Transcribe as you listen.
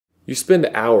You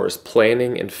spend hours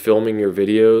planning and filming your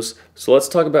videos, so let's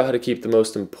talk about how to keep the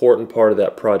most important part of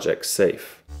that project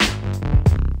safe.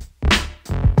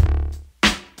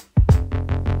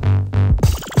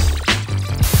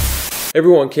 Hey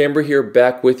everyone, Camber here,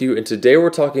 back with you, and today we're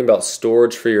talking about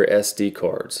storage for your SD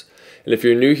cards. And if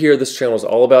you're new here, this channel is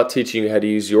all about teaching you how to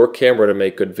use your camera to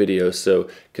make good videos, so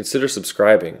consider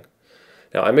subscribing.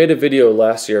 Now, I made a video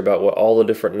last year about what all the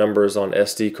different numbers on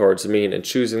SD cards mean and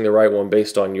choosing the right one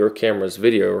based on your camera's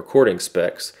video recording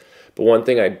specs. But one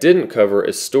thing I didn't cover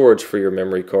is storage for your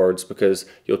memory cards because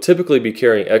you'll typically be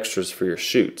carrying extras for your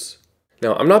shoots.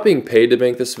 Now, I'm not being paid to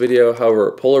make this video,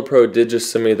 however, PolarPro did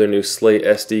just send me their new Slate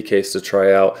SD case to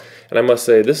try out, and I must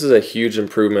say this is a huge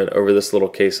improvement over this little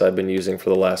case I've been using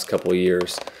for the last couple of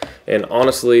years. And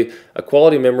honestly, a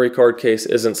quality memory card case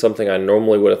isn't something I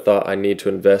normally would have thought I need to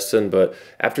invest in, but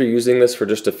after using this for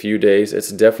just a few days,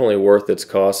 it's definitely worth its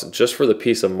cost just for the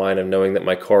peace of mind of knowing that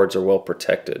my cards are well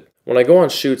protected. When I go on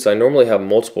shoots, I normally have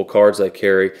multiple cards I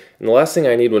carry, and the last thing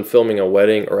I need when filming a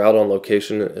wedding or out on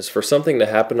location is for something to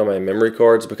happen to my memory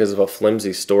cards because of a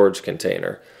flimsy storage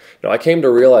container. Now, I came to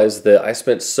realize that I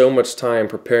spent so much time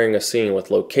preparing a scene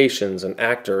with locations and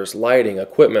actors, lighting,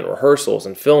 equipment, rehearsals,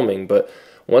 and filming, but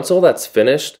once all that's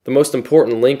finished, the most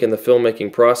important link in the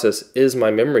filmmaking process is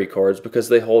my memory cards because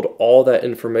they hold all that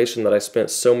information that I spent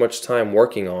so much time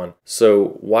working on.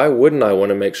 So why wouldn't I want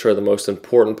to make sure the most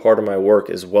important part of my work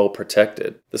is well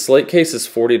protected? The Slate case is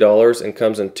 $40 and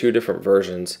comes in two different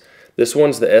versions. This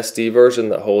one's the SD version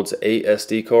that holds 8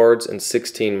 SD cards and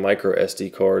 16 micro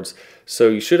SD cards, so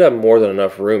you should have more than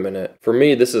enough room in it. For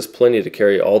me, this is plenty to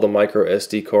carry all the micro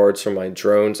SD cards from my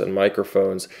drones and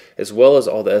microphones, as well as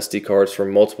all the SD cards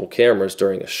from multiple cameras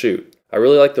during a shoot. I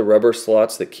really like the rubber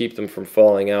slots that keep them from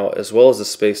falling out, as well as the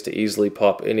space to easily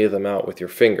pop any of them out with your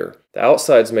finger. The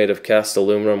outside's made of cast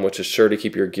aluminum, which is sure to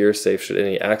keep your gear safe should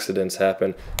any accidents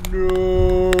happen.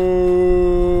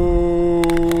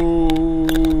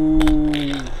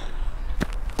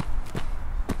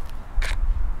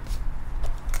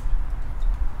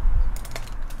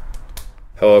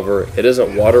 However, it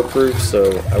isn't waterproof,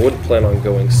 so I wouldn't plan on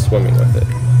going swimming with it.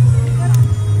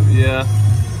 Yeah,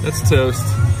 that's toast.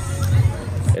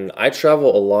 And I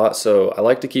travel a lot, so I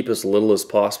like to keep as little as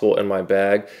possible in my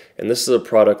bag, and this is a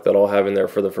product that I'll have in there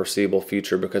for the foreseeable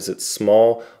future because it's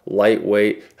small,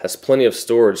 lightweight, has plenty of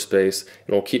storage space,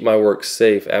 and will keep my work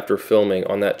safe after filming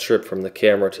on that trip from the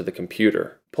camera to the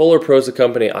computer. PolarPro is a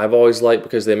company I've always liked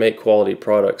because they make quality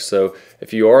products, so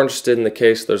if you are interested in the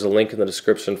case, there's a link in the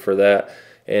description for that.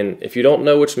 And if you don't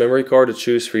know which memory card to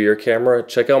choose for your camera,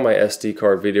 check out my SD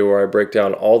card video where I break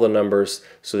down all the numbers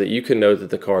so that you can know that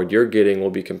the card you're getting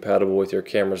will be compatible with your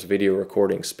camera's video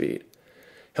recording speed.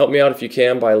 Help me out if you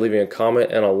can by leaving a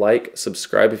comment and a like,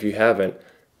 subscribe if you haven't,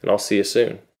 and I'll see you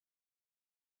soon.